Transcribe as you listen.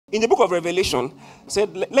In the book of Revelation, it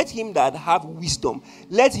said, let him that have wisdom,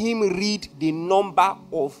 let him read the number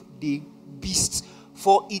of the beasts,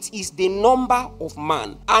 for it is the number of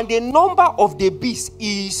man. And the number of the beast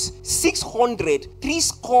is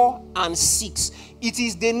 666. It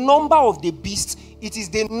is the number of the beast. It is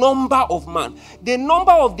the number of man. The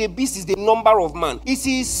number of the beast is the number of man. It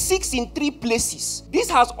is 6 in 3 places. This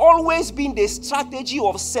has always been the strategy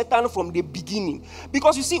of Satan from the beginning.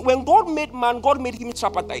 Because you see, when God made man, God made him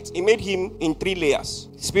tripartite. He made him in 3 layers: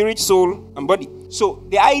 spirit, soul, and body. So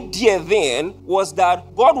the idea then was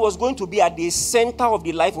that God was going to be at the center of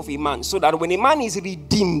the life of a man, so that when a man is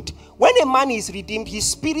redeemed, his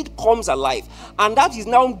spirit comes alive. And that is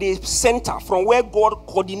now the center from where God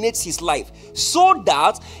coordinates his life. So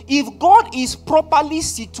that if God is properly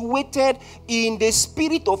situated in the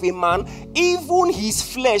spirit of a man, even his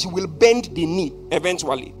flesh will bend the knee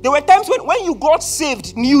eventually. There were times when you got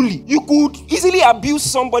saved newly, you could easily abuse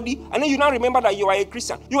somebody, and then you now remember that you are a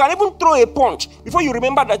Christian. You can even throw a punch before you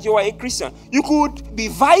remember that you are a Christian. You could be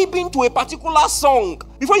vibing to a particular song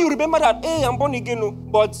before you remember that, hey, I'm born again.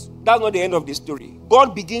 But that's not the end of the story.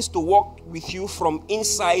 God begins to walk with you from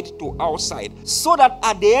inside to outside, so that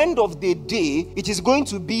at the end of the day, it is going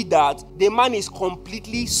to be that the man is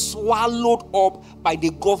completely swallowed up by the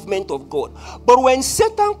government of God. But when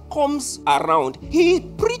Satan comes around, he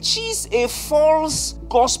preaches a false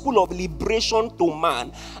gospel of liberation to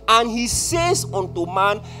man, and he says unto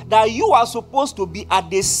man that you are supposed to be at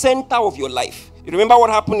the center of your life. You remember what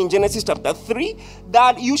happened in Genesis chapter 3?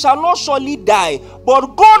 That you shall not surely die.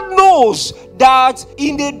 But God knows that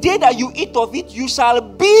in the day that you eat of it, you shall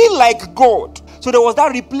be like God. So there was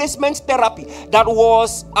that replacement therapy that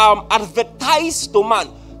was advertised to man,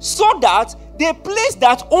 so that the place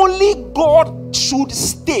that only God should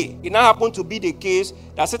stay. It now happened to be the case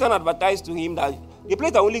that Satan advertised to him that the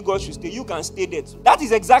place that only God should stay, you can stay there too. That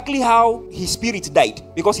is exactly how his spirit died,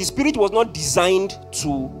 because his spirit was not designed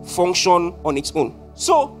to function on its own.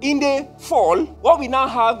 So in the fall, what we now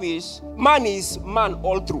have is man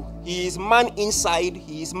all through. He is man inside,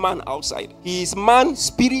 he is man outside. He is man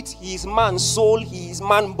spirit, he is man soul, he is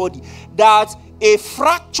man body. That a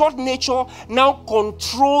fractured nature now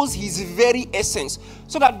controls his very essence.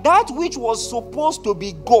 So that which was supposed to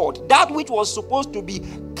be God, that which was supposed to be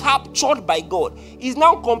captured by God, is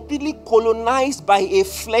now completely colonized by a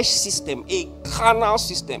flesh system, a carnal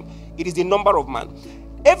system. It is the number of man.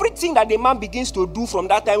 Everything that the man begins to do from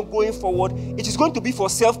that time going forward, it is going to be for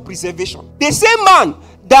self-preservation. The same man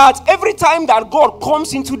that every time that God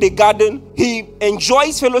comes into the garden, he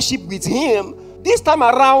enjoys fellowship with him. This time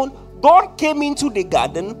around, God came into the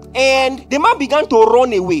garden and the man began to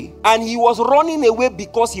run away. And he was running away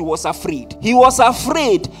because he was afraid. He was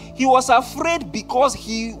afraid. He was afraid because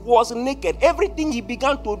he was naked. Everything he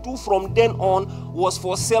began to do from then on was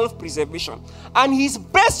for self-preservation. And his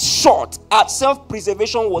best shot at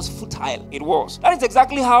self-preservation was futile. It was. That is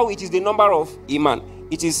exactly how it is the number of a man.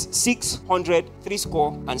 It is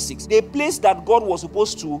 666. The place that God was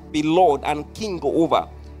supposed to be Lord and King over,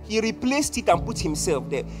 he replaced it and put himself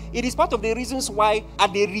there. It is part of the reasons why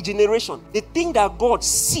at the regeneration, the thing that God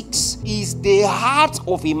seeks is the heart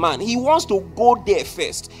of a man. He wants to go there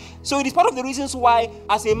first. So it is part of the reasons why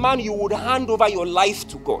as a man you would hand over your life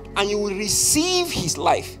to God and you will receive his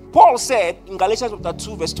life. Paul said in Galatians chapter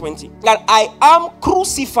 2 verse 20 that I am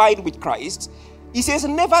crucified with Christ. He says,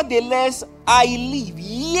 nevertheless I live,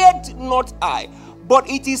 yet not I, but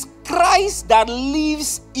it is Christ that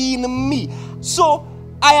lives in me. So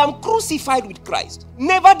I am crucified with Christ.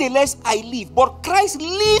 Nevertheless, I live, but Christ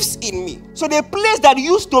lives in me. So the place that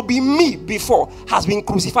used to be me before has been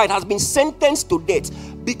crucified, has been sentenced to death,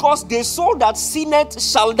 because the soul that sinneth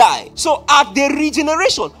shall die. So at the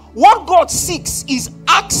regeneration, what God seeks is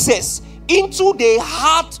access into the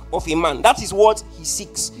heart of a man. That is what he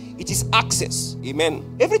seeks. It is access.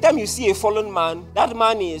 Amen. Every time you see a fallen man, that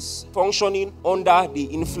man is functioning under the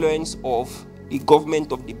influence of the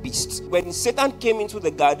government of the beast. When Satan came into the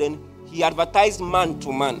garden, he advertised man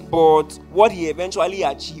to man. But what he eventually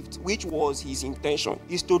achieved, which was his intention,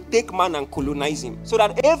 is to take man and colonize him. So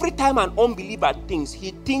that every time an unbeliever thinks,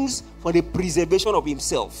 he thinks for the preservation of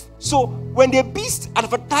himself. So when the beast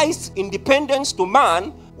advertised independence to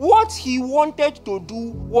man, what he wanted to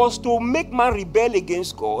do was to make man rebel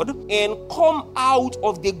against God and come out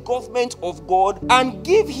of the government of God and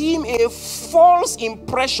give him a false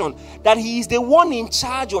impression that he is the one in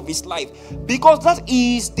charge of his life, because that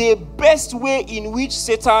is the best way in which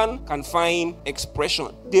Satan can find expression.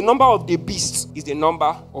 The number of the beast is the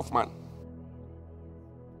number of man.